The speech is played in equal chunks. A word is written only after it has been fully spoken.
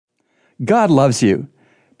God loves you.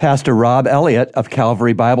 Pastor Rob Elliott of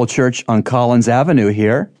Calvary Bible Church on Collins Avenue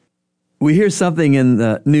here. We hear something in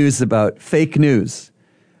the news about fake news.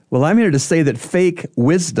 Well, I'm here to say that fake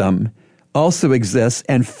wisdom also exists,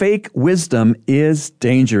 and fake wisdom is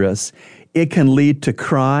dangerous. It can lead to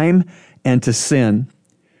crime and to sin.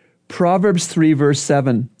 Proverbs 3, verse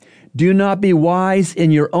 7, "Do not be wise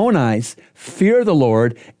in your own eyes. Fear the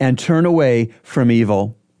Lord and turn away from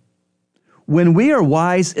evil." When we are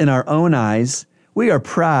wise in our own eyes, we are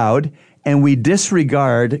proud and we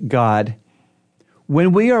disregard God.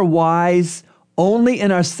 When we are wise only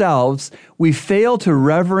in ourselves, we fail to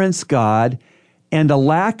reverence God, and a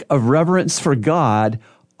lack of reverence for God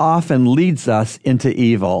often leads us into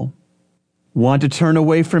evil. Want to turn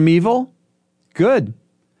away from evil? Good.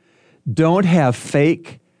 Don't have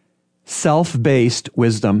fake, self-based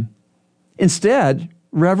wisdom. Instead,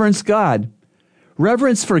 reverence God.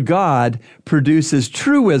 Reverence for God produces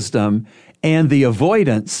true wisdom and the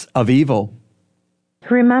avoidance of evil.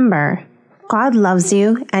 Remember, God loves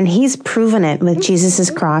you, and He's proven it with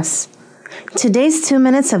Jesus' cross. Today's 2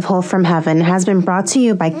 Minutes of Hope from Heaven has been brought to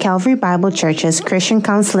you by Calvary Bible Church's Christian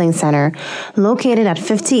Counseling Center, located at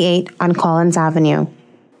 58 on Collins Avenue.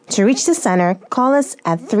 To reach the center, call us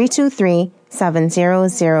at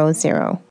 323-7000.